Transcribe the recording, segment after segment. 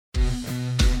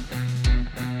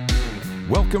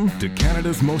Welcome to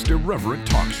Canada's most irreverent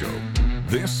talk show.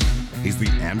 This is The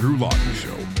Andrew Lawton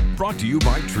Show, brought to you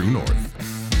by True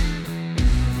North.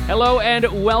 Hello and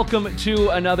welcome to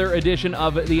another edition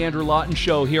of The Andrew Lawton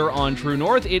Show here on True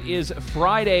North. It is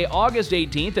Friday, August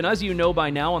 18th, and as you know by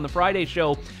now, on the Friday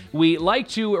show, we like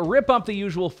to rip up the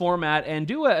usual format and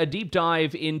do a deep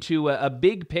dive into a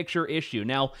big picture issue.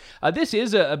 Now, this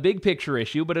is a big picture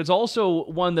issue, but it's also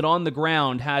one that on the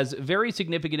ground has very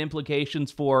significant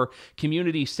implications for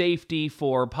community safety,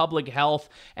 for public health,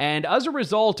 and as a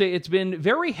result, it's been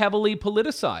very heavily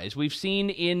politicized. We've seen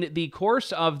in the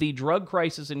course of the drug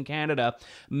crisis in Canada,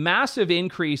 massive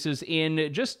increases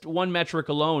in just one metric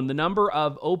alone, the number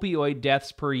of opioid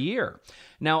deaths per year.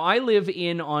 Now, I live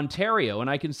in Ontario, and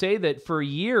I can say that for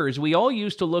years, we all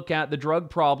used to look at the drug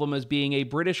problem as being a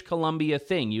British Columbia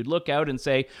thing. You'd look out and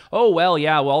say, oh, well,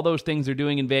 all those things they're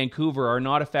doing in Vancouver are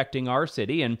not affecting our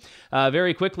city. And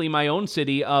very quickly, my own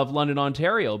city of London,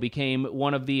 Ontario became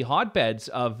one of the hotbeds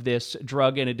of this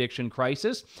drug and addiction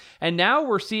crisis. And now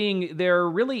we're seeing there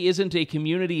really isn't a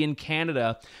community in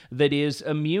Canada that is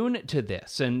immune to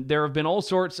this. And there have been all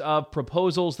sorts of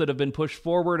proposals that have been pushed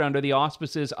forward under the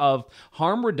auspices of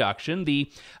harm reduction, the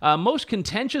most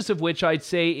contentious of which I'd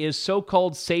say is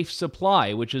so-called safe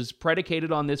supply, which is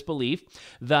predicated on this belief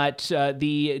that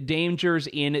the dangers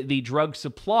in the drug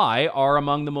supply are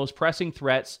among the most pressing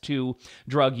threats to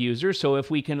drug users. So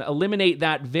if we can eliminate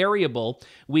that variable,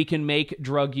 we can make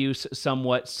drug use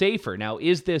somewhat safer. Now,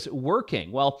 is this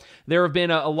working? Well, there have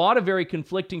been a lot of very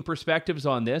conflicting perspectives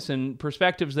on this and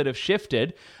perspectives that have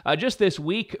shifted. Just this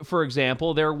week, for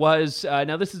example, there was,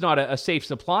 now this is not a safe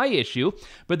supply issue,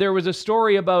 but there was a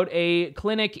story about a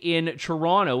clinic in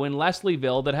Toronto, in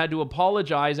Leslieville, that had to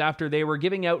apologize after they were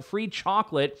giving out free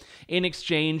chocolate in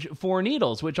exchange for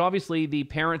needles, which obviously the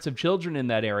parents of children in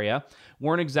that area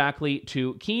weren't exactly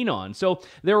too keen on. So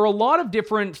there are a lot of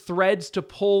different threads to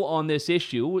pull on this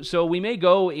issue. So we may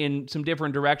go in some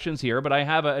different directions here, but I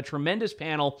have a tremendous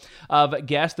panel of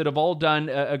guests that have all done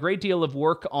a great deal of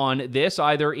work on this,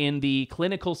 either in the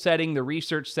clinical setting, the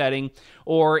research setting,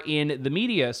 or in the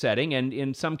media setting, and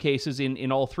in some cases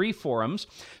in all three forums.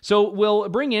 So we'll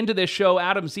bring into this show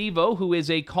Adam Zivo, who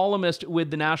is a columnist with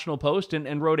the National Post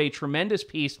and wrote a tremendous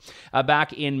piece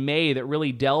back in May that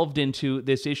really delved into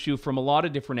this issue from a lot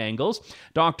of different angles.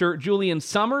 Dr. Julian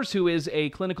Summers, who is a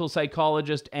clinical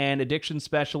psychologist and addiction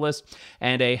specialist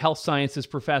and a health sciences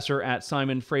professor at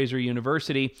Simon Fraser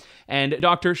University, and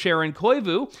Dr. Sharon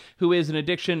Koivu, who is an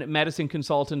addiction medicine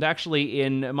consultant actually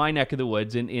in my neck of the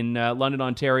woods in London,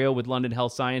 Ontario with London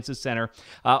Health Sciences Centre.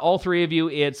 All three of you,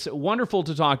 it's wonderful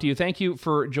to talk to you. Thank you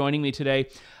for joining me today.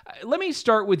 Let me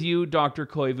start with you, Dr.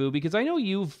 Koivu, because I know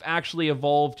you've actually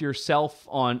evolved yourself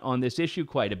on this issue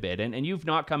quite a bit, and you've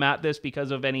not come at this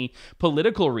because of any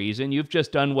political reason. You've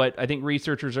just done what I think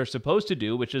researchers are supposed to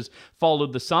do, which is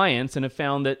followed the science and have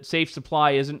found that safe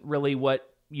supply isn't really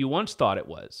what you once thought it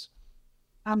was.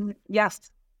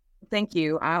 Yes, thank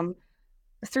you.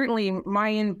 Certainly, my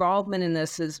involvement in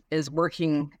this is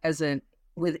working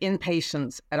with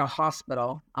inpatients at a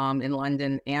hospital in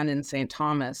London and in St.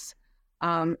 Thomas.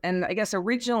 And I guess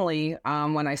originally,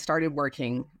 when I started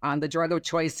working, the drug of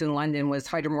choice in London was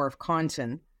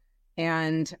hydromorphcontin.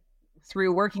 And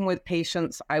through working with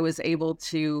patients, I was able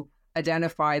to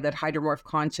identify that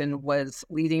hydromorphcontin was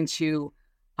leading to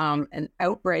an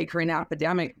outbreak or an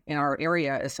epidemic in our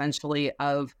area, essentially,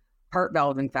 of heart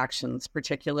valve infections,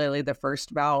 particularly the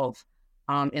first valve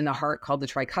in the heart called the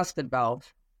tricuspid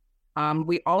valve.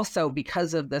 We also,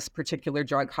 because of this particular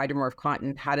drug,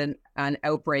 hydromorphcontin, had an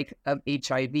outbreak of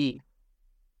HIV.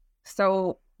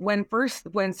 So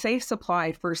when safe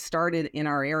supply first started in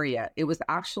our area, it was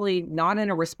actually not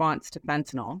in a response to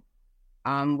fentanyl.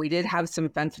 We did have some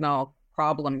fentanyl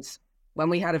problems. When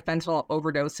we had a fentanyl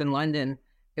overdose in London,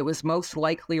 it was most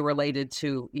likely related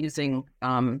to using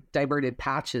diverted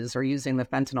patches or using the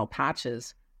fentanyl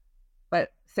patches. But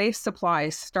safe supply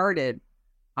started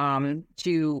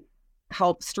to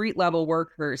help street-level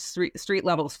workers,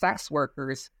 street-level sex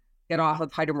workers get off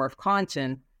of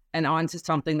hydromorphcontin and onto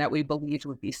something that we believed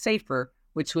would be safer,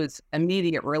 which was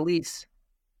immediate release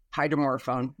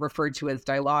hydromorphone, referred to as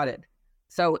Dilaudid.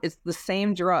 So it's the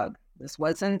same drug. This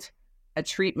wasn't a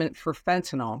treatment for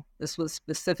fentanyl. This was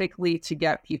specifically to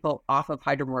get people off of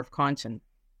hydromorphcontin.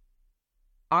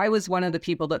 I was one of the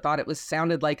people that thought it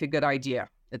sounded like a good idea.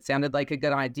 It sounded like a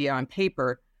good idea on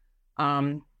paper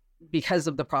because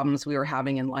of the problems we were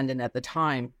having in London at the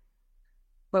time.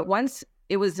 But once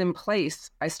it was in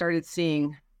place, I started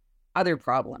seeing other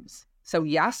problems. So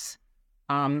yes,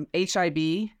 HIV,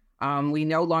 we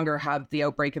no longer have the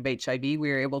outbreak of HIV. We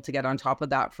were able to get on top of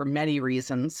that for many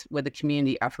reasons with a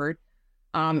community effort.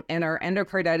 and our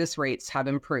endocarditis rates have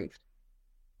improved.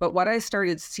 But what I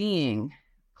started seeing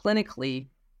clinically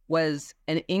was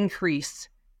an increase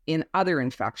in other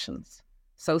infections.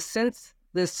 So since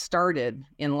this started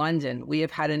in London, we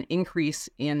have had an increase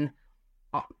in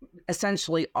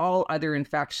essentially all other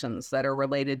infections that are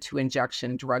related to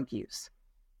injection drug use.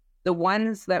 The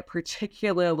ones that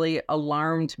particularly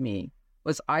alarmed me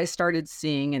was I started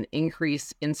seeing an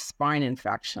increase in spine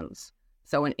infections.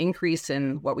 So an increase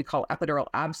in what we call epidural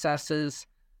abscesses,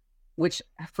 which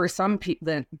for some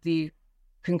people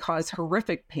can cause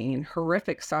horrific pain,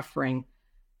 horrific suffering,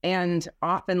 and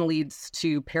often leads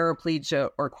to paraplegia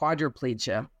or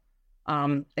quadriplegia.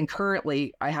 And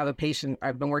currently, I have a patient,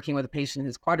 I've been working with a patient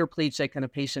who's quadriplegic and a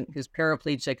patient who's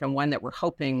paraplegic, and one that we're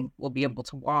hoping will be able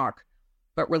to walk,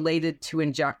 but related to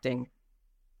injecting.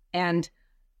 And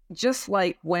just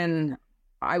like when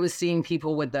I was seeing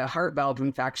people with the heart valve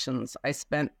infections, I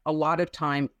spent a lot of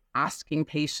time asking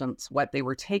patients what they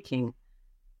were taking.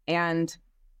 And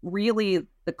really,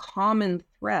 the common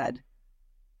thread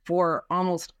for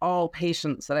almost all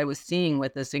patients that I was seeing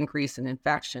with this increase in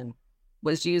infection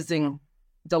was using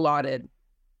Dilaudid,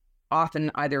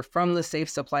 often either from the Safe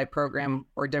Supply program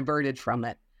or diverted from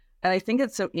it. And I think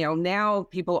it's, now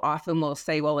people often will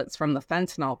say, well, it's from the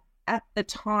fentanyl. At the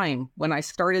time when I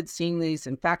started seeing these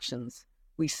infections,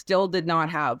 we still did not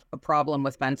have a problem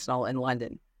with fentanyl in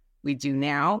London. We do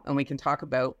now, and we can talk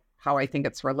about how I think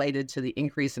it's related to the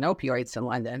increase in opioids in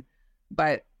London.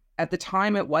 But at the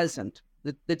time, it wasn't.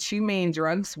 The two main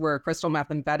drugs were crystal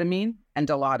methamphetamine and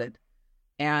Dilaudid.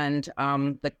 And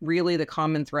the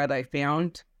common thread I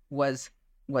found was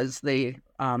the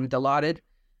Dilaudid.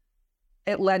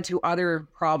 It led to other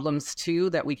problems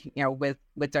too that we,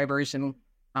 with diversion,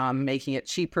 making it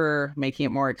cheaper, making it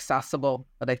more accessible.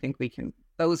 But I think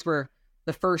those were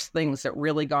the first things that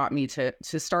really got me to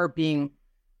start being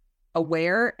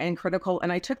aware and critical.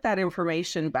 And I took that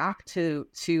information back to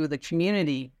the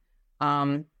community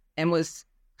and was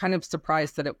kind of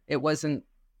surprised that it wasn't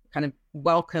kind of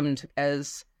welcomed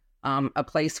as a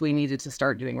place we needed to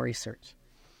start doing research.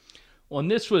 Well, and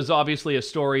this was obviously a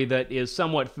story that is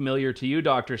somewhat familiar to you,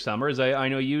 Dr. Summers. I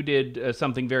know you did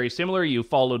something very similar. You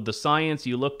followed the science,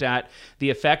 you looked at the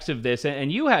effects of this,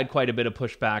 and you had quite a bit of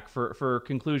pushback for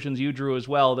conclusions you drew as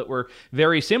well that were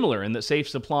very similar, and that Safe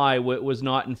Supply was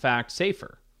not, in fact,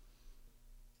 safer.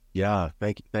 Yeah,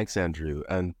 thanks, Andrew.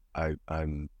 And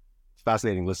I'm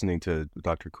fascinating listening to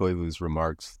Dr. Koivu's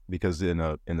remarks, because in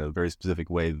a very specific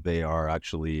way, they are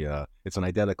actually, it's an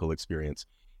identical experience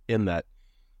in that,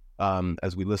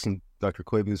 as we listened, Dr.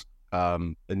 Koivu's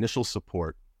initial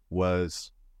support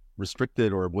was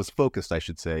restricted, or was focused, I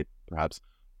should say, perhaps,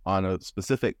 on a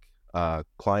specific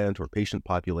client or patient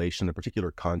population, a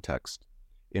particular context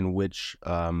in which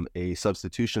a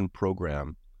substitution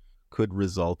program could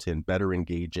result in better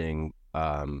engaging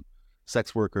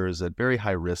sex workers at very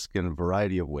high risk in a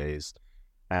variety of ways,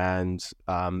 and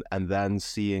then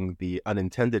seeing the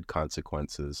unintended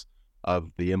consequences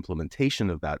of the implementation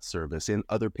of that service in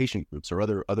other patient groups or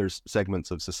other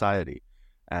segments of society.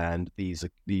 And these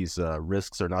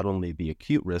risks are not only the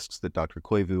acute risks that Dr.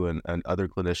 Koivu and other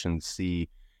clinicians see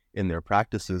in their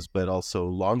practices, but also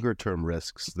longer term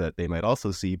risks that they might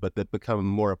also see, but that become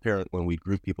more apparent when we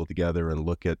group people together and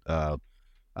look at the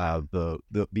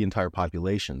entire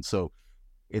population. So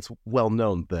it's well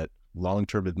known that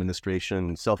long-term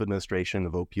administration, self-administration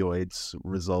of opioids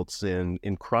results in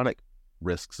chronic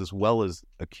risks as well as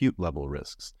acute level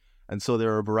risks. And so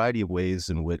there are a variety of ways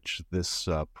in which this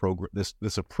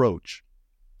approach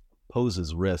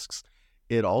poses risks.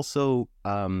 It also,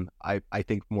 I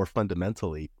think more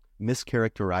fundamentally,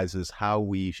 mischaracterizes how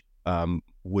we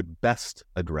would best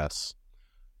address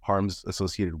harms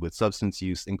associated with substance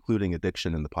use, including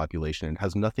addiction in the population. It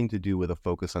has nothing to do with a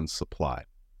focus on supply.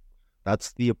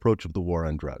 That's the approach of the war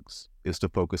on drugs, is to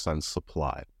focus on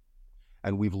supply.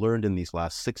 And we've learned in these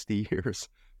last 60 years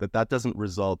that doesn't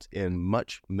result in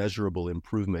much measurable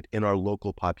improvement in our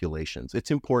local populations. It's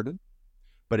important,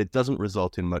 but it doesn't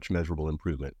result in much measurable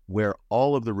improvement. Where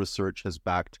all of the research has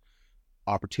backed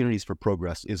opportunities for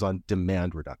progress is on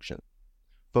demand reduction.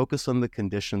 Focus on the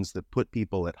conditions that put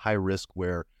people at high risk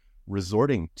where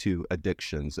resorting to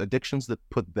addictions that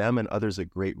put them and others at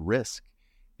great risk,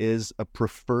 is a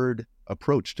preferred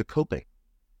approach to coping.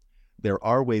 There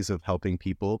are ways of helping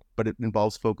people, but it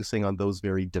involves focusing on those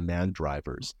very demand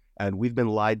drivers. And we've been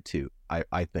lied to,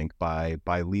 I think, by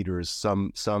leaders,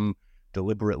 some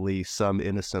deliberately, some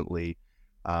innocently.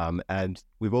 And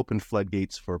we've opened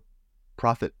floodgates for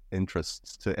profit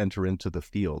interests to enter into the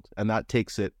field. And that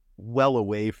takes it well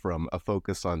away from a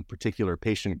focus on particular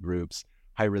patient groups,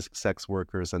 high-risk sex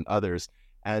workers and others.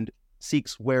 And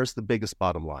seeks where's the biggest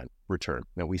bottom line return.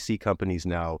 Now, we see companies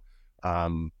now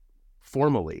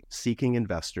formally seeking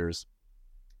investors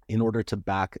in order to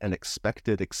back an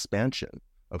expected expansion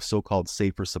of so-called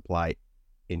safer supply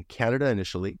in Canada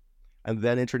initially, and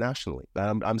then internationally.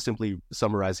 I'm simply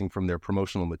summarizing from their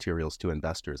promotional materials to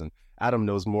investors. And Adam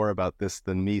knows more about this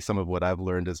than me. Some of what I've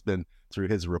learned has been through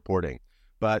his reporting.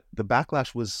 But the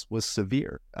backlash was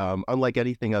severe. Unlike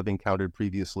anything I've encountered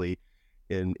previously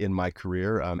in my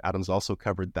career, Adam's also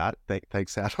covered that.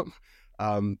 Thanks, Adam.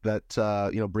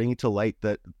 Bringing to light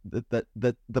that the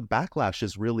backlash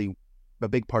is really a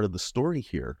big part of the story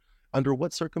here. Under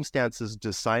what circumstances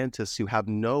do scientists who have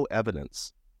no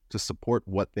evidence to support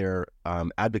what they're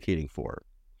advocating for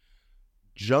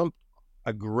jump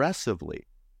aggressively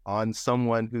on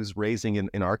someone who's raising,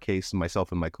 in our case,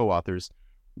 myself and my co-authors,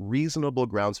 reasonable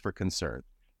grounds for concern?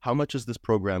 How much is this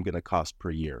program going to cost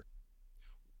per year?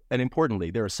 And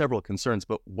importantly, there are several concerns,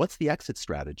 but what's the exit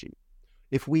strategy?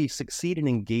 If we succeed in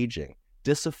engaging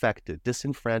disaffected,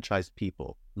 disenfranchised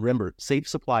people, remember, Safe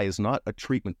Supply is not a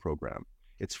treatment program.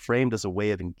 It's framed as a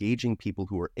way of engaging people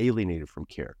who are alienated from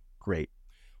care. Great.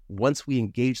 Once we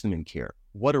engage them in care,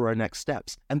 what are our next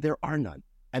steps? And there are none.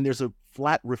 And there's a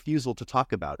flat refusal to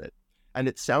talk about it. And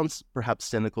it sounds perhaps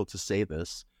cynical to say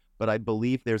this, but I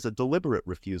believe there's a deliberate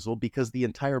refusal because the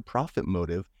entire profit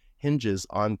motive hinges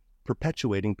on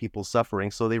perpetuating people's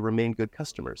suffering so they remain good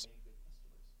customers.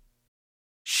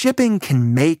 Shipping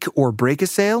can make or break a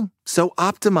sale, so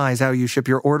optimize how you ship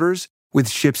your orders with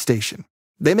ShipStation.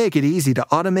 They make it easy to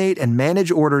automate and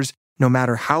manage orders no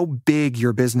matter how big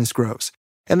your business grows.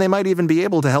 And they might even be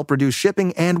able to help reduce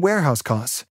shipping and warehouse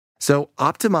costs. So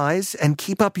optimize and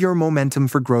keep up your momentum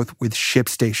for growth with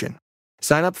ShipStation.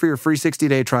 Sign up for your free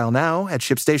 60-day trial now at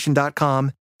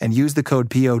ShipStation.com and use the code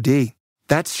POD.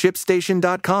 That's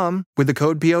ShipStation.com with the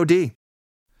code POD.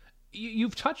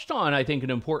 You've touched on, I think, an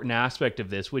important aspect of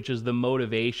this, which is the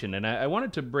motivation. And I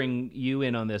wanted to bring you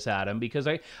in on this, Adam, because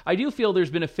I do feel there's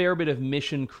been a fair bit of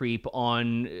mission creep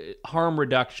on harm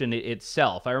reduction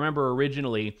itself. I remember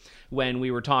originally when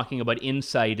we were talking about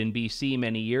Insight in BC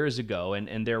many years ago,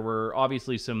 and there were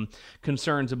obviously some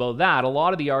concerns about that. A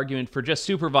lot of the argument for just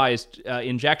supervised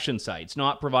injection sites,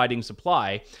 not providing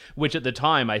supply, which at the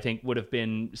time I think would have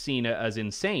been seen as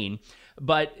insane.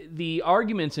 But the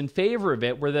arguments in favor of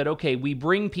it were that, okay, we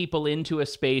bring people into a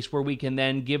space where we can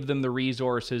then give them the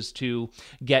resources to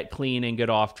get clean and get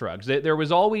off drugs. There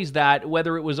was always that,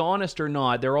 whether it was honest or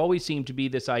not, there always seemed to be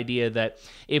this idea that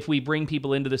if we bring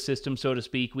people into the system, so to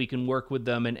speak, we can work with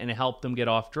them and help them get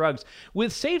off drugs.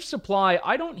 With Safe Supply,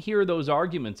 I don't hear those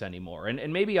arguments anymore.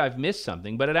 And maybe I've missed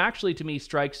something, but it actually, to me,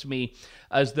 strikes me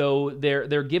as though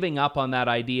they're giving up on that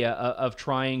idea of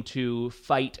trying to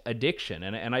fight addiction.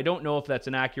 And I don't know if that's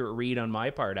an accurate read on my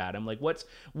part, Adam. Like,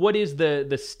 what is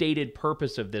the stated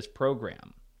purpose of this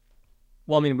program?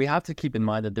 Well, I mean, we have to keep in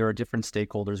mind that there are different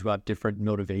stakeholders who have different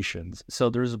motivations. So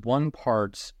there's one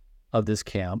part of this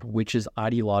camp which is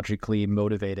ideologically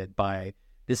motivated by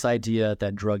this idea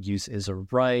that drug use is a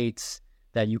right,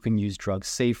 that you can use drugs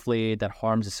safely, that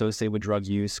harms associated with drug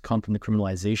use come from the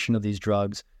criminalization of these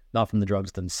drugs, not from the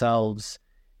drugs themselves.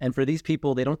 And for these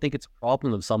people, they don't think it's a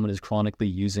problem if someone is chronically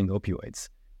using opioids.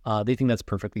 They think that's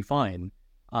perfectly fine.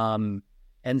 And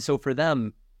so for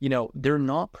them, they're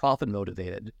not profit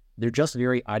motivated. They're just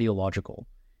very ideological.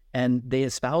 And they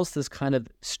espouse this kind of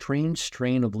strange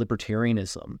strain of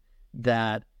libertarianism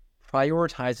that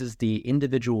prioritizes the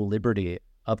individual liberty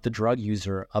of the drug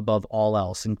user above all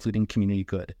else, including community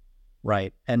good,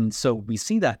 right? And so we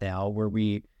see that now where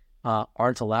we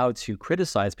aren't allowed to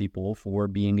criticize people for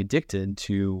being addicted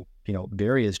to,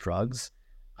 various drugs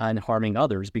and harming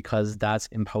others because that's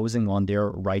imposing on their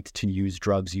right to use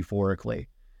drugs euphorically.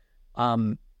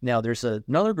 Now, there's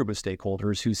another group of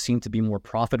stakeholders who seem to be more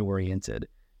profit-oriented.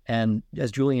 And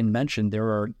as Julian mentioned, there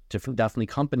are definitely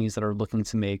companies that are looking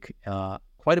to make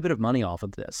quite a bit of money off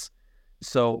of this.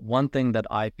 So one thing that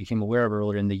I became aware of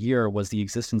earlier in the year was the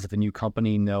existence of a new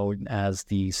company known as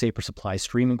the Safer Supply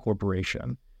Streaming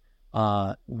Corporation,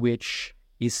 which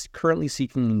is currently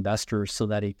seeking investors so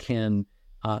that it can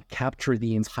capture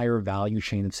the entire value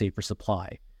chain of Safer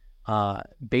Supply.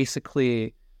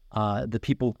 Basically, the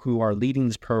people who are leading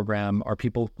this program are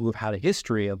people who have had a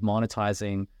history of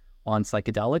monetizing on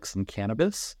psychedelics and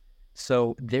cannabis.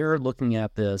 So they're looking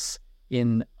at this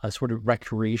in a sort of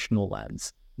recreational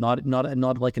lens, not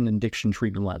like an addiction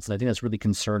treatment lens. And I think that's really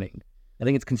concerning. I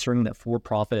think it's concerning that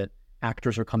for-profit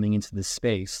actors are coming into this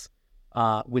space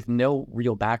with no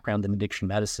real background in addiction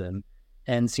medicine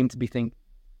and seem to be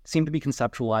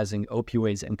conceptualizing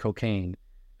opioids and cocaine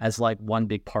as like one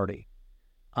big party.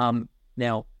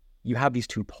 Now, you have these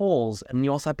two poles, and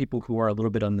you also have people who are a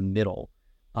little bit in the middle.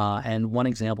 And one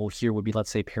example here would be, let's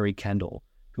say, Perry Kendall,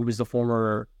 who was the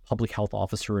former public health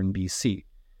officer in BC.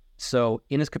 So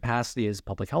in his capacity as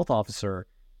public health officer,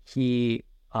 he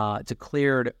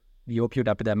declared the opioid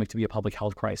epidemic to be a public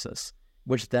health crisis,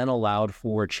 which then allowed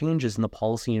for changes in the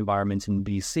policy environment in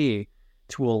BC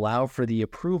to allow for the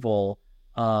approval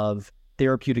of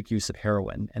therapeutic use of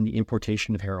heroin and the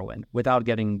importation of heroin without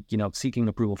seeking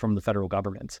approval from the federal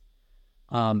government.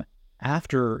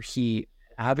 After he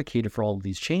advocated for all of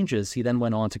these changes, he then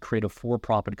went on to create a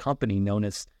for-profit company known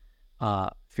as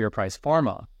FairPrice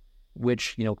Pharma,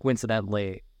 which,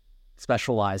 coincidentally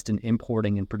specialized in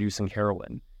importing and producing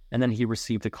heroin. And then he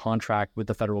received a contract with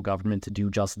the federal government to do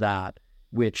just that,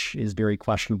 which is very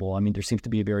questionable. I mean, there seems to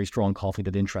be a very strong conflict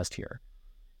of interest here.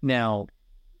 Now,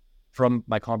 from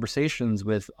my conversations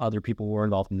with other people who are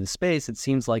involved in this space, it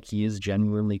seems like he is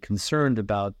genuinely concerned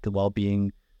about the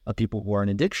well-being of people who are in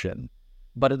addiction.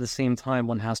 But at the same time,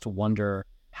 one has to wonder,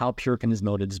 how pure can his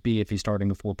motives be if he's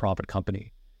starting a for-profit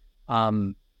company?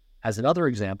 As another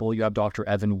example, you have Dr.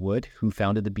 Evan Wood, who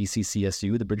founded the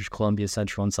BCCSU, the British Columbia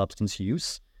Centre on Substance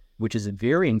Use, which is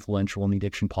very influential in the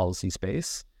addiction policy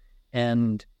space.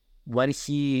 And when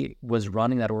he was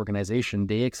running that organization,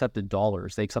 they accepted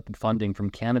dollars, they accepted funding from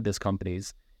cannabis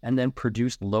companies, and then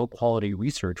produced low-quality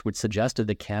research, which suggested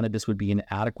that cannabis would be an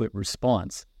adequate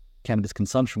response. Cannabis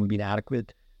consumption would be an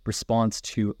adequate response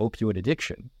to opioid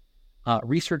addiction.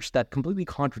 Research that completely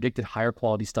contradicted higher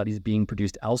quality studies being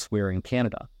produced elsewhere in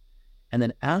Canada. And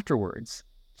then afterwards,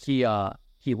 he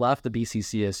left the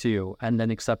BCCSU and then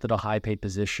accepted a high-paid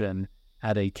position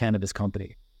at a cannabis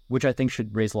company, which I think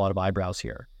should raise a lot of eyebrows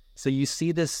here. So you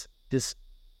see this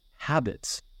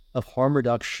habits of harm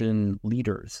reduction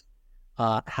leaders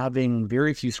having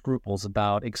very few scruples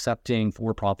about accepting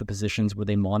for-profit positions where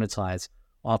they monetize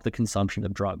off the consumption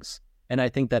of drugs. And I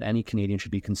think that any Canadian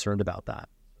should be concerned about that.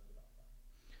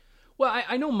 Well,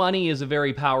 I know money is a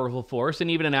very powerful force,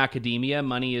 and even in academia,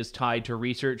 money is tied to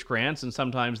research grants, and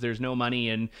sometimes there's no money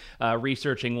in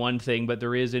researching one thing, but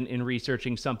there is in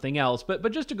researching something else. But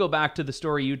just to go back to the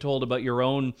story you told about your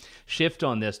own shift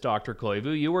on this, Dr.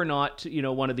 Koivu, you were not,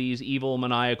 one of these evil,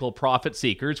 maniacal profit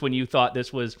seekers when you thought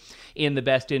this was in the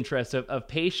best interest of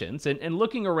patients. And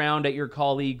looking around at your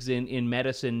colleagues in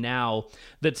medicine now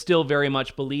that still very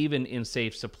much believe in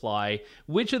safe supply,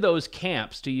 which of those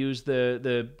camps, to use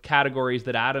the categories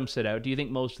that Adam set out, do you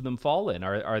think most of them fall in?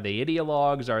 Are they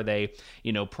ideologues? Are they,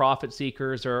 profit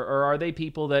seekers? Or are they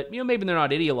people that, maybe they're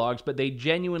not ideologues, but they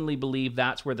genuinely believe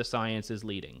that's where the science is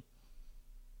leading?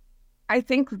 I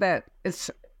think that it's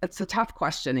a tough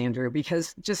question, Andrew,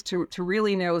 because just to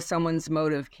really know someone's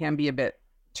motive can be a bit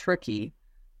tricky.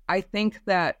 I think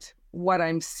that what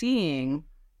I'm seeing,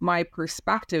 my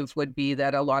perspective would be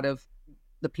that a lot of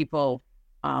the people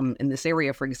in this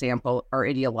area, for example, are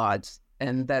ideologues,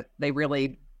 and that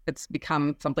it's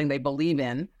become something they believe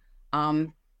in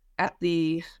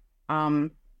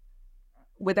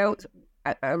without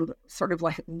sort of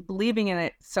like believing in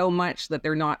it so much that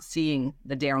they're not seeing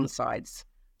the downsides,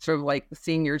 sort of like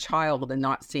seeing your child and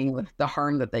not seeing the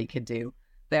harm that they could do,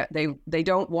 that they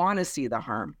don't want to see the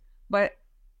harm. But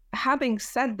having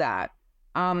said that,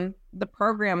 the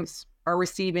programs are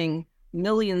receiving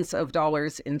millions of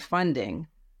dollars in funding.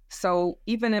 So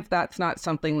even if that's not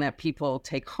something that people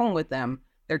take home with them,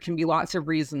 there can be lots of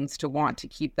reasons to want to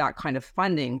keep that kind of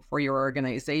funding for your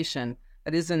organization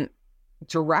that isn't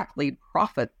directly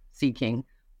profit seeking.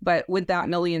 But with that $1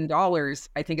 million,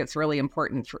 I think it's really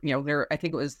important. I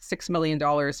think it was $6 million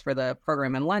for the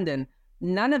program in London.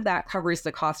 None of that covers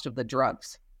the cost of the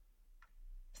drugs.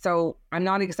 So I'm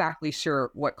not exactly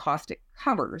sure what cost it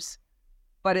covers,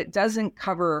 but it doesn't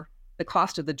cover the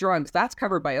cost of the drugs. That's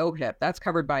covered by OHIP. That's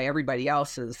covered by everybody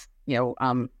else's,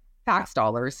 tax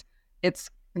dollars. It's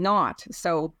not.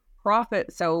 So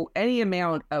any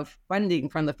amount of funding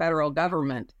from the federal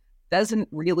government doesn't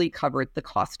really cover the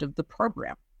cost of the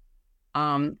program.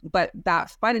 But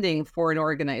that funding for an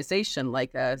organization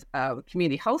like a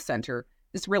community health center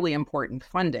is really important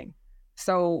funding.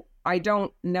 So I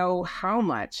don't know how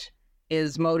much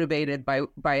is motivated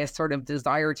by a sort of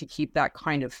desire to keep that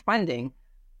kind of funding,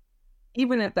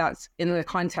 even if that's in the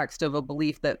context of a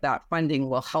belief that funding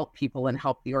will help people and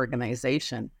help the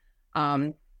organization.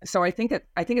 So I think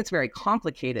it's very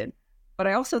complicated, but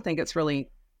I also think it's really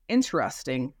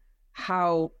interesting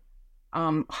how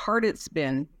hard it's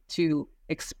been to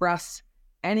express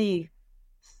any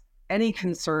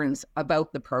concerns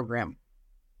about the program.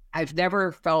 I've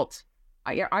never felt,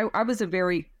 I was a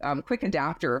very quick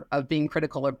adapter of being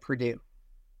critical of Purdue.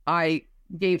 I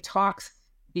gave talks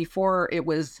before it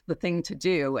was the thing to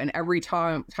do. And every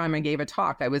time I gave a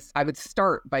talk, I would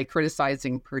start by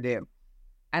criticizing Purdue.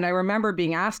 And I remember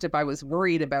being asked if I was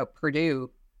worried about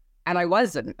Purdue, and I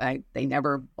wasn't. They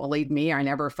never bullied me. I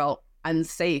never felt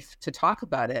unsafe to talk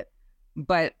about it.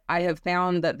 But I have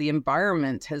found that the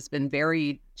environment has been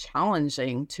very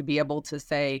challenging to be able to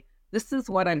say, this is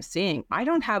what I'm seeing. I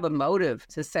don't have a motive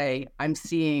to say I'm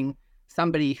seeing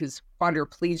somebody who's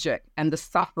quadriplegic and the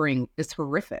suffering is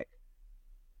horrific.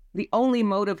 The only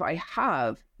motive I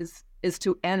have is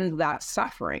to end that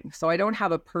suffering. So I don't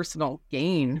have a personal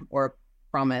gain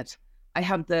from it. I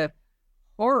have the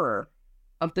horror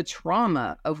of the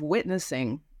trauma of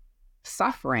witnessing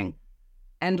suffering.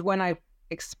 And when I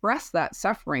express that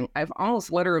suffering, I've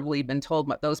almost literally been told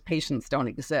that those patients don't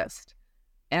exist.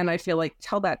 And I feel like,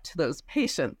 tell that to those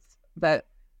patients that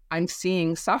I'm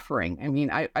seeing suffering. I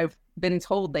mean, I've been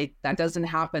told that doesn't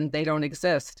happen. They don't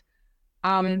exist.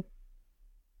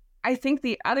 I think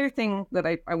the other thing that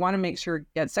I want to make sure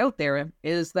gets out there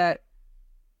is that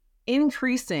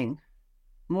increasing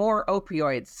more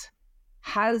opioids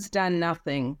has done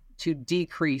nothing to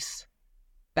decrease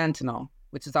fentanyl,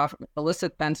 which is often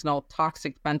illicit fentanyl,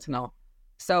 toxic fentanyl.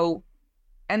 So,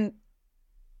 and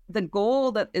the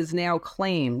goal that is now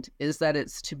claimed is that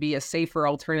it's to be a safer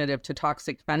alternative to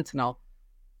toxic fentanyl.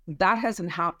 That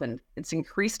hasn't happened. It's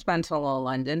increased fentanyl in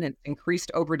London. It's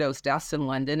increased overdose deaths in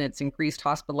London. It's increased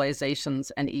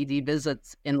hospitalizations and ED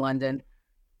visits in London.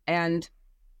 And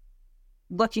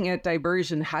looking at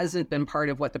diversion hasn't been part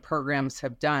of what the programs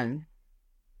have done.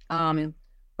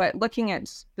 But looking at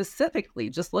specifically,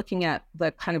 just looking at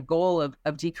the kind of goal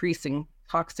of decreasing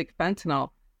toxic fentanyl,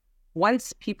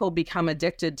 once people become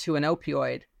addicted to an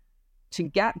opioid, to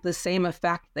get the same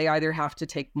effect, they either have to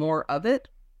take more of it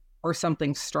or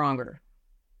something stronger.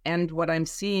 And what I'm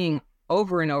seeing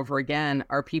over and over again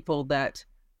are people that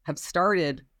have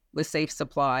started with safe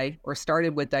supply or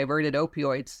started with diverted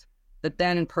opioids that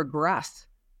then progress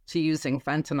to using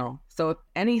fentanyl. So if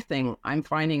anything, I'm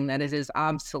finding that it has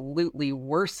absolutely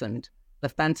worsened the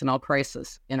fentanyl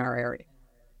crisis in our area.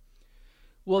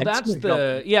 Well, let's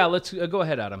go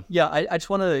ahead, Adam. Yeah, I just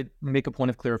want to make a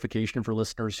point of clarification for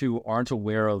listeners who aren't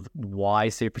aware of why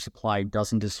Safer Supply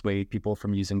doesn't dissuade people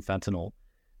from using fentanyl.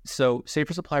 So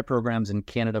Safer Supply programs in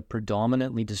Canada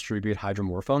predominantly distribute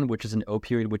hydromorphone, which is an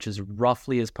opioid which is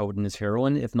roughly as potent as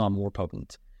heroin, if not more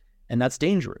potent. And that's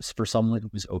dangerous for someone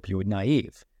who is opioid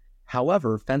naive.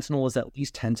 However, fentanyl is at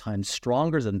least 10 times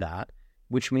stronger than that,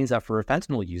 which means that for a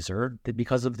fentanyl user, that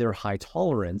because of their high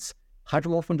tolerance,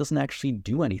 hydromorphone doesn't actually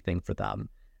do anything for them.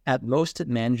 At most, it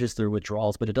manages their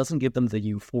withdrawals, but it doesn't give them the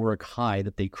euphoric high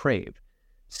that they crave.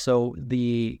 So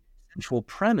the actual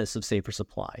premise of Safer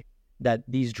Supply, that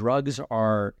these drugs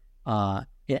are an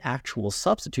actual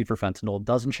substitute for fentanyl,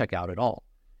 doesn't check out at all.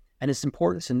 And it's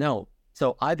important to note,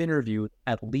 so I've interviewed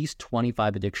at least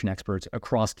 25 addiction experts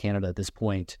across Canada at this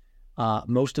point,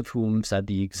 most of whom said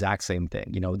the exact same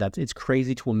thing. That it's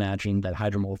crazy to imagine that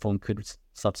hydromorphone could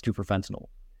substitute for fentanyl.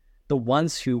 The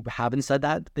ones who haven't said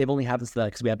that, they've only haven't said that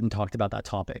because we haven't talked about that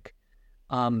topic.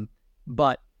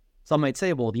 But some might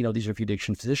say, well, these are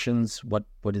addiction physicians. What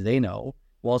do they know?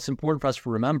 Well, it's important for us to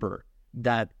remember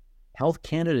that Health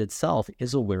Canada itself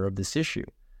is aware of this issue.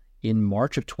 In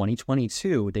March of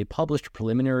 2022, they published a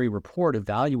preliminary report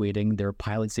evaluating their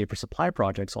pilot Safer Supply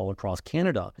projects all across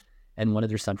Canada. And one of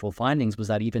their central findings was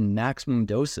that even maximum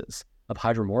doses of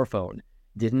hydromorphone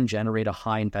didn't generate a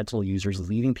high in fentanyl users,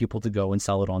 leading people to go and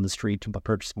sell it on the street to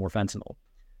purchase more fentanyl.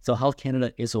 So Health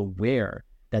Canada is aware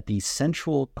that the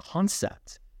central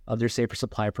concept of their Safer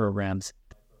Supply programs.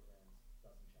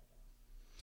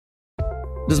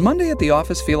 Does Monday at the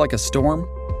office feel like a storm?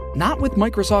 Not with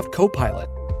Microsoft Copilot.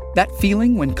 That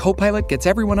feeling when Copilot gets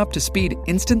everyone up to speed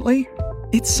instantly?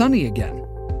 It's sunny again.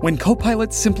 When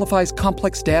Copilot simplifies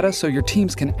complex data so your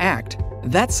teams can act,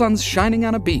 that sun's shining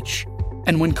on a beach.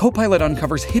 And when Copilot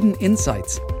uncovers hidden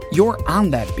insights, you're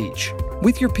on that beach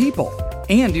with your people,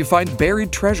 and you find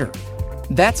buried treasure.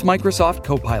 That's Microsoft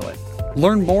Copilot.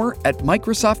 Learn more at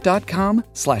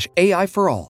Microsoft.com/AI for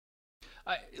all.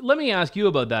 Let me ask you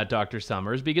about that, Dr.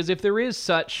 Summers, because if there is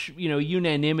such,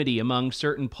 unanimity among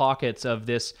certain pockets of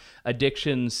this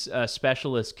addictions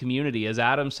specialist community, as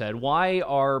Adam said, why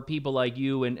are people like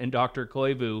you and Dr.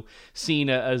 Koivu seen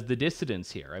as the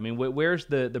dissidents here? I mean, where's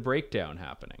the breakdown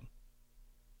happening?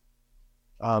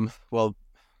 Well,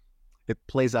 it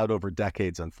plays out over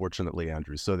decades, unfortunately,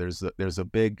 Andrew. So there's a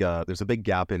big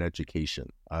gap in education.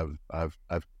 I've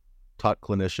taught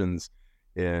clinicians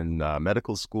in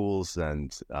medical schools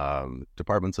and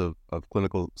departments of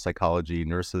clinical psychology,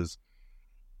 nurses,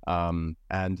 and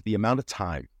the amount of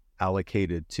time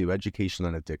allocated to education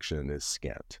on addiction is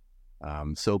scant.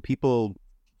 So people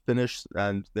finish,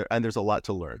 and there's a lot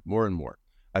to learn, more and more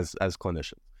as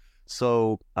clinicians.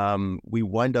 So we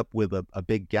wind up with a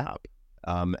big gap.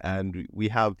 And we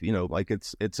have,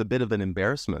 it's a bit of an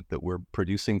embarrassment that we're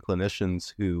producing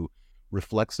clinicians who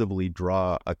reflexively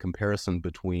draw a comparison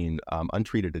between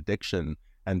untreated addiction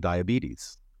and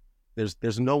diabetes.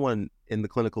 There's no one in the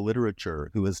clinical literature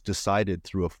who has decided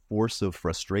through a force of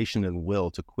frustration and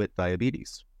will to quit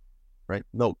diabetes, right?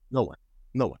 No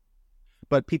one.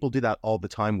 But people do that all the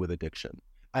time with addiction,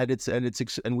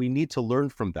 and we need to learn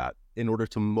from that in order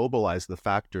to mobilize the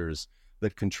factors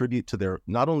that contribute to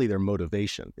not only their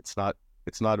motivation. It's not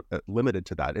limited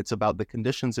to that. It's about the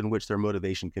conditions in which their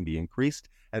motivation can be increased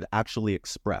and actually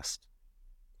expressed.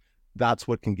 That's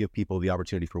what can give people the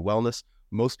opportunity for wellness.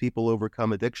 Most people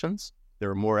overcome addictions. There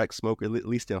are more ex-smokers, at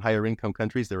least in higher income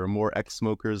countries, there are more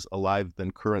ex-smokers alive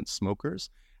than current smokers.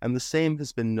 And the same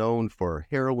has been known for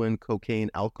heroin, cocaine,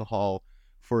 alcohol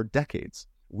for decades.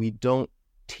 We don't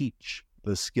teach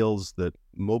the skills that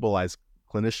mobilize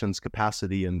clinicians'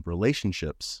 capacity and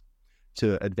relationships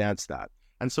to advance that.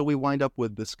 And so we wind up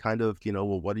with this kind of,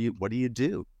 well, what do you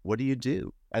do? What do you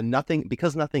do? And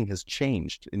because nothing has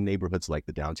changed in neighborhoods like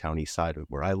the downtown east side of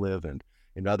where I live and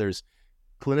in others,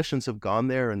 clinicians have gone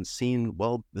there and seen,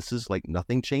 well, this is like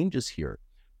nothing changes here.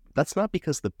 That's not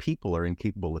because the people are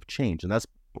incapable of change. And that's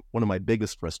one of my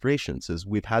biggest frustrations is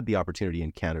we've had the opportunity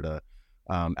in Canada.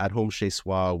 At Home Chez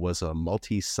Soi was a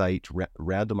multi-site several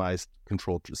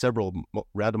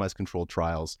randomized controlled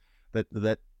trials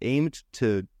that aimed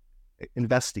to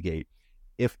investigate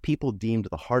if people deemed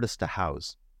the hardest to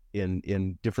house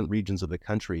in different regions of the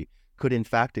country could in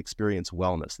fact experience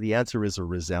wellness. The answer is a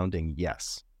resounding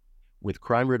yes. With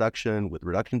crime reduction, with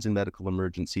reductions in medical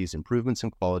emergencies, improvements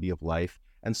in quality of life,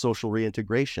 and social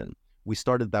reintegration. We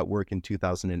started that work in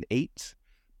 2008.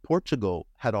 Portugal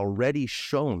had already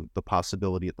shown the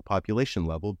possibility at the population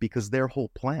level because their whole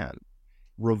plan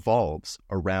revolves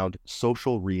around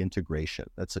social reintegration.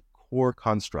 That's a core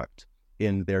construct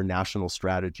in their national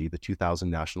strategy, the 2000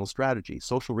 national strategy,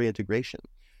 social reintegration.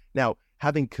 Now,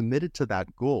 having committed to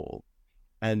that goal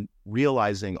and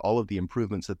realizing all of the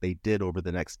improvements that they did over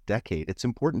the next decade, it's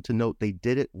important to note they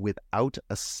did it without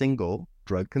a single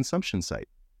drug consumption site.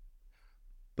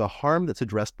 The harm that's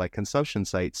addressed by consumption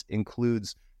sites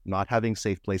includes not having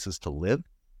safe places to live,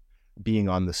 being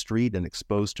on the street and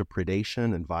exposed to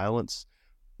predation and violence.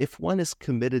 If one is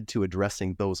committed to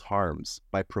addressing those harms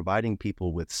by providing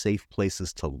people with safe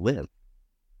places to live,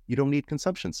 you don't need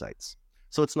consumption sites.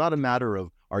 So it's not a matter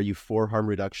of are you for harm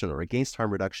reduction or against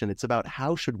harm reduction? It's about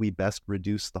how should we best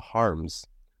reduce the harms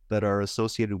that are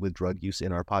associated with drug use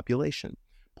in our population.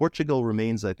 Portugal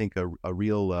remains, I think, a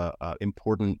real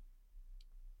important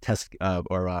test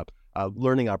or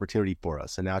learning opportunity for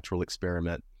us, a natural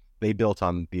experiment. They built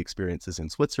on the experiences in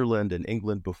Switzerland and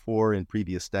England before in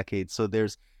previous decades. So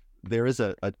there is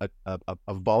a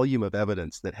volume of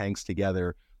evidence that hangs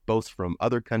together both from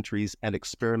other countries and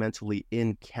experimentally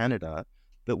in Canada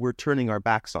that we're turning our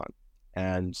backs on.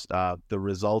 And the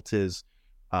result is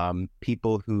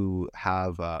people who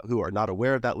are not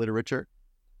aware of that literature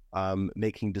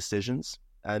making decisions.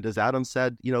 And as Adam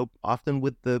said, often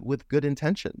with good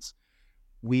intentions.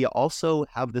 We also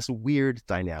have this weird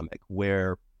dynamic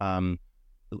where,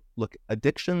 look,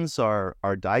 addictions are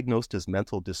diagnosed as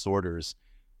mental disorders.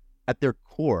 At their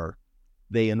core,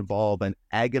 they involve an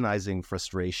agonizing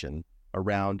frustration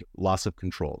around loss of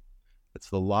control. It's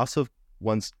the loss of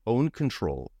one's own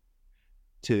control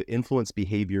to influence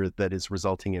behavior that is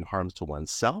resulting in harms to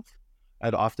oneself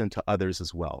and often to others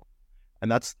as well.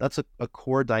 And that's a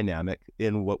core dynamic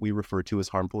in what we refer to as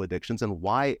harmful addictions, and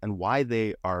why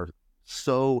they are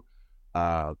so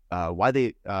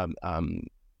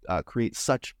create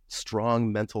such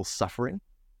strong mental suffering.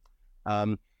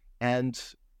 And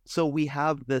so we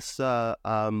have this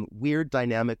weird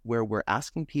dynamic where we're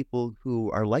asking people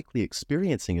who are likely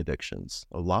experiencing addictions,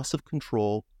 a loss of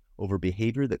control over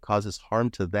behavior that causes harm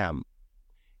to them,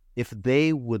 if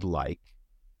they would like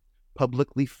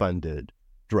publicly funded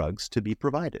drugs to be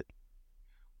provided.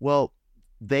 Well,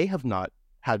 they have not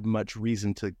had much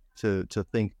reason to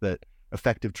think that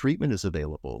effective treatment is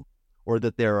available, or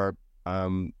that there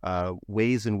are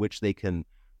ways in which they can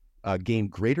gain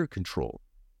greater control.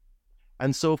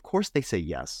 And so, of course, they say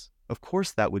yes. Of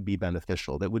course, that would be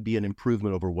beneficial. That would be an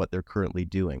improvement over what they're currently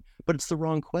doing. But it's the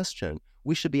wrong question.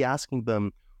 We should be asking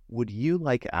them, would you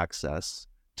like access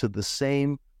to the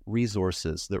same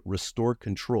resources that restore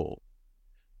control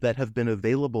that have been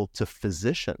available to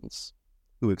physicians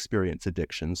who experience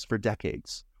addictions for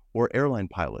decades, or airline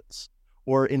pilots,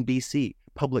 or in BC,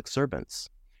 public servants?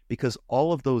 because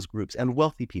all of those groups, and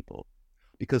wealthy people,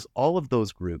 because all of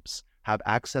those groups have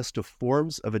access to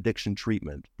forms of addiction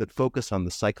treatment that focus on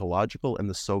the psychological and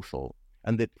the social,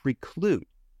 and that preclude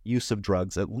use of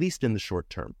drugs, at least in the short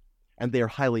term, and they are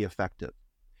highly effective.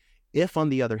 If, on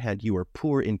the other hand, you are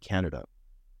poor in Canada,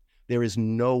 there is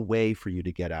no way for you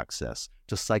to get access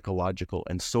to psychological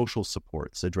and social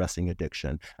supports addressing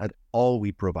addiction, and all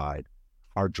we provide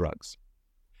are drugs.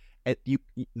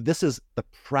 This is the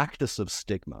practice of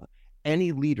stigma.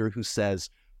 Any leader who says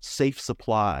safe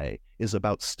supply is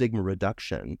about stigma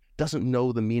reduction doesn't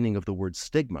know the meaning of the word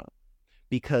stigma,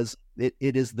 because it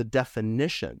is the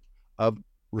definition of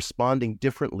responding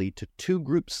differently to two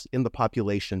groups in the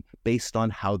population based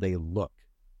on how they look.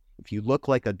 If you look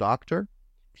like a doctor,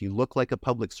 if you look like a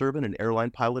public servant, an airline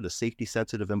pilot, a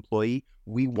safety-sensitive employee,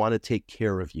 we want to take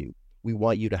care of you. We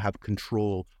want you to have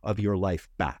control of your life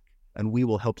back, and we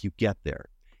will help you get there.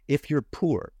 If you're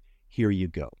poor, here you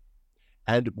go.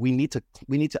 And we need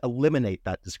to eliminate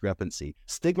that discrepancy.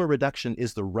 Stigma reduction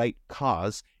is the right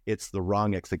cause. It's the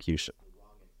wrong execution.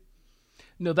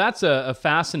 No, that's a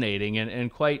fascinating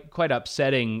and quite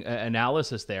upsetting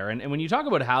analysis there. And when you talk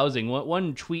about housing,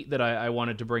 one tweet that I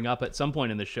wanted to bring up at some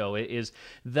point in the show is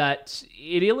that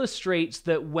it illustrates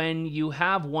that when you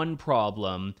have one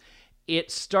problem,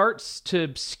 it starts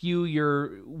to skew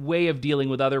your way of dealing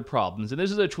with other problems. And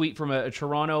this is a tweet from a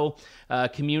Toronto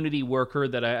community worker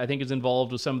that I think is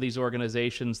involved with some of these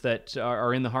organizations that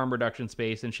are in the harm reduction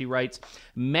space. And she writes,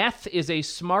 "Meth is a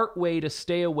smart way to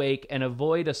stay awake and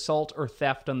avoid assault or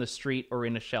theft on the street or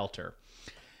in a shelter."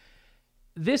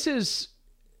 This is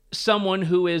someone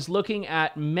who is looking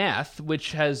at meth,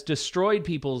 which has destroyed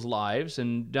people's lives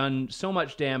and done so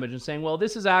much damage, and saying, well,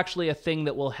 this is actually a thing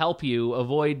that will help you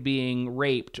avoid being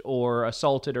raped or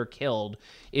assaulted or killed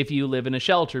if you live in a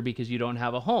shelter because you don't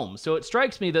have a home. So it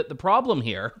strikes me that the problem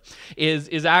here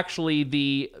is actually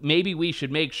maybe we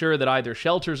should make sure that either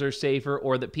shelters are safer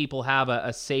or that people have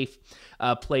a safe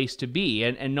place to be,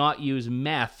 and not use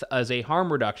meth as a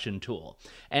harm reduction tool.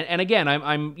 And again,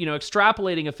 I'm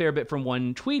extrapolating a fair bit from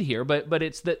one tweet here, but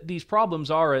it's that these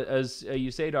problems are, as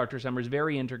you say, Dr. Summers,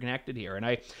 very interconnected here. And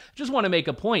I just want to make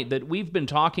a point that we've been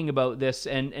talking about this,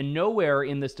 and nowhere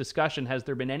in this discussion has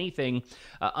there been anything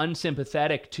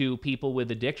unsympathetic to people with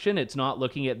addiction. It's not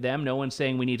looking at them. No one's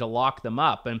saying we need to lock them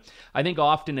up. And I think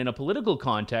often in a political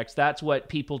context, that's what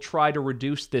people try to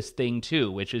reduce this thing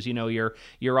to, which is,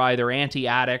 you're either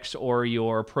anti-addicts or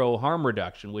you're pro-harm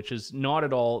reduction, which is not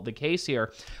at all the case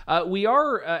here. We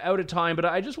are out of time, but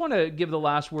I just want to give the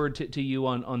last word to you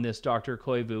on this, Dr.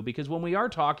 Koivu, because when we are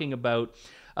talking about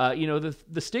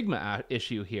the stigma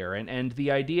issue here and the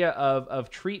idea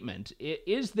of treatment,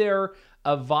 is there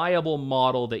a viable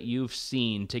model that you've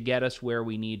seen to get us where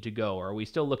we need to go? Or are we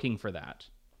still looking for that?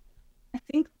 I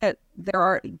think that there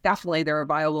are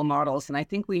viable models, and I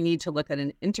think we need to look at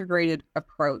an integrated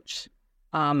approach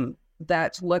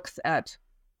that looks at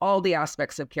all the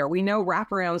aspects of care. We know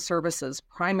wraparound services,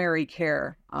 primary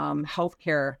care,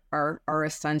 healthcare are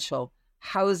essential.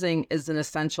 Housing is an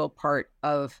essential part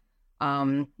of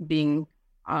being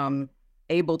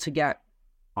able to get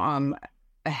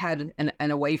ahead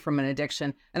and away from an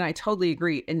addiction. And I totally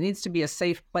agree. It needs to be a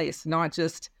safe place, not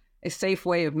just a safe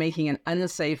way of making an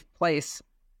unsafe place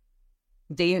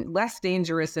less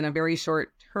dangerous in a very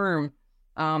short term,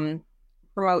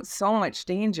 promotes so much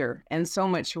danger and so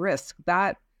much risk.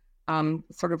 That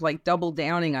sort of like double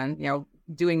downing on,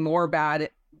 doing more bad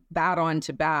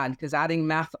onto bad, because adding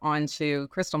meth onto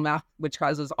crystal meth, which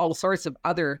causes all sorts of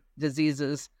other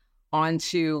diseases,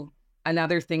 onto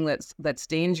another thing that's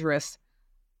dangerous.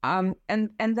 And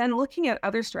then looking at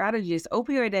other strategies,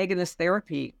 opioid agonist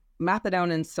therapy,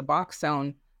 methadone and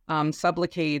Suboxone,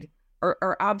 Sublocade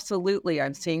are absolutely,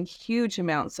 I'm seeing huge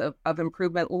amounts of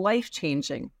improvement,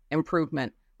 life-changing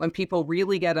improvement when people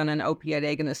really get on an opioid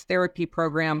agonist therapy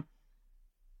program.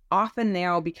 Often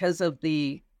now, because of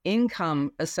the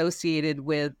income associated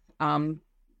with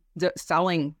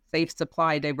selling safe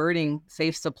supply, diverting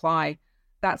safe supply,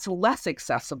 that's less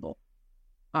accessible.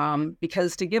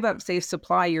 Because to give up safe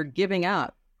supply, you're giving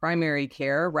up primary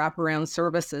care, wraparound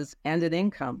services, and an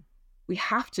income. We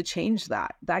have to change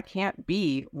that. That can't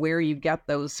be where you get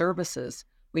those services.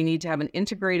 We need to have an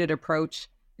integrated approach.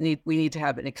 We need to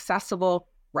have an accessible,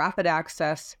 rapid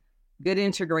access, good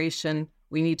integration.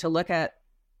 We need to look at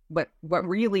what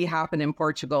really happened in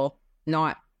Portugal,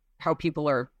 not how people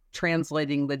are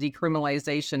translating the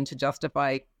decriminalization to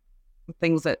justify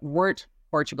things that weren't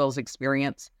Portugal's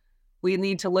experience. We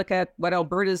need to look at what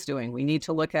Alberta's doing. We need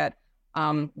to look at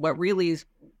what really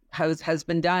has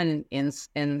been done in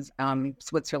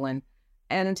Switzerland,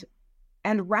 and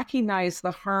recognize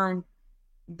the harm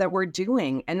that we're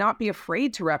doing and not be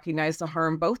afraid to recognize the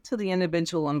harm both to the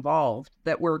individual involved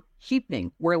that we're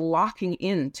locking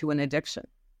into an addiction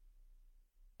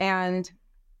and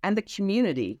the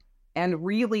community, and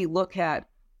really look at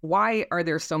why are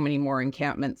there so many more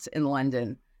encampments in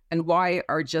London, and why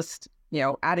are just,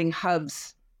 adding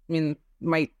hubs,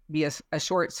 might be a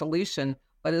short solution.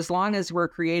 But as long as we're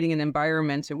creating an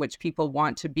environment in which people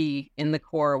want to be in the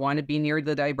core, want to be near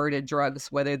the diverted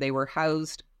drugs, whether they were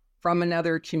housed from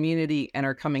another community and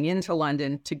are coming into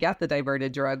London to get the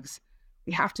diverted drugs,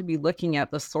 we have to be looking at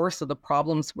the source of the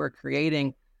problems we're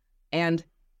creating and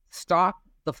stop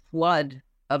the flood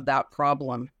of that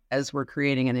problem as we're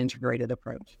creating an integrated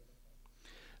approach.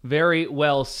 Very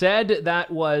well said. That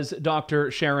was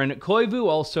Dr. Sharon Koivu,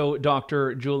 also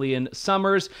Dr. Julian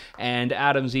Summers, and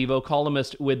Adam Zivo,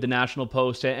 columnist with the National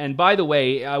Post. And by the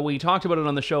way, we talked about it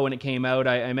on the show when it came out.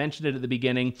 I mentioned it at the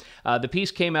beginning. The piece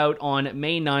came out on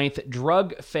May 9th.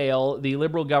 Drug fail. The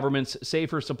Liberal government's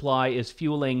safer supply is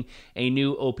fueling a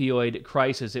new opioid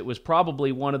crisis. It was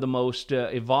probably one of the most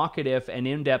evocative and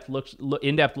in-depth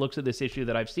looks at this issue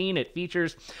that I've seen. It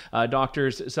features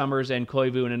Drs. Summers and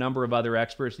Koivu and a number of other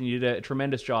experts. And you did a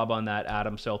tremendous job on that,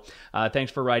 Adam. So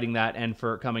thanks for writing that and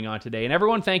for coming on today. And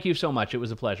everyone, thank you so much. It was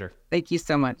a pleasure. Thank you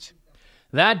so much.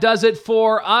 That does it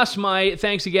for us. My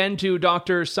thanks again to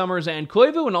Dr. Summers and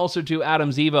Koivu, and also to Adam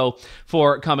Zivo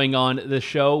for coming on the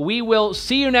show. We will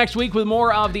see you next week with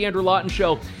more of The Andrew Lawton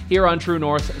Show here on True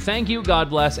North. Thank you, God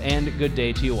bless, and good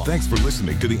day to you all. Thanks for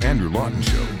listening to The Andrew Lawton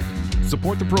Show.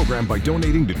 Support the program by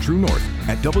donating to True North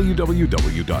at www.tnc.news.